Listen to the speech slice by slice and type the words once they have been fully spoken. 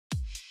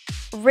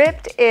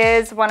Ripped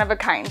is one of a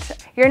kind.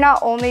 You're not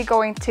only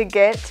going to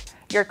get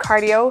your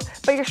cardio,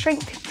 but your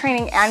strength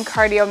training and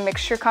cardio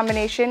mixture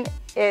combination.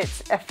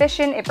 It's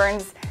efficient, it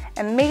burns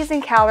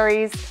amazing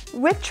calories.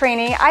 With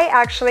training, I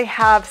actually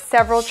have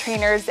several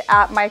trainers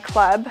at my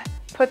club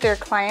put their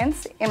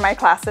clients in my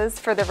classes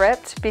for the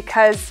Ripped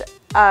because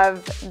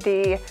of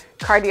the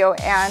cardio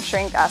and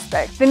strength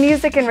aspect. The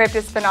music in Ripped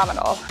is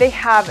phenomenal. They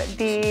have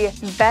the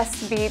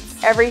best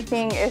beats.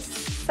 Everything is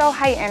so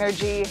high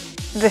energy.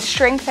 The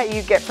strength that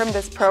you get from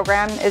this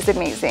program is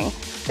amazing.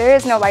 There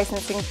is no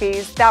licensing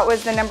fees. That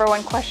was the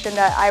 #1 question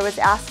that I was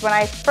asked when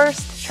I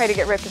first tried to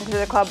get Ripped into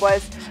the club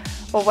was,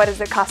 well, what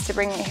does it cost to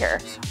bring me here?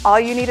 All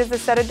you need is a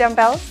set of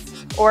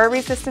dumbbells or a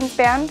resistance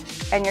band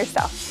and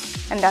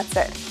yourself, and that's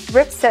it.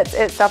 Ripped sets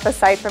itself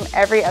aside from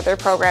every other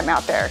program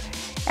out there,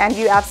 and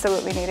you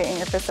absolutely need it in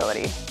your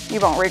facility.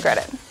 You won't regret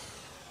it.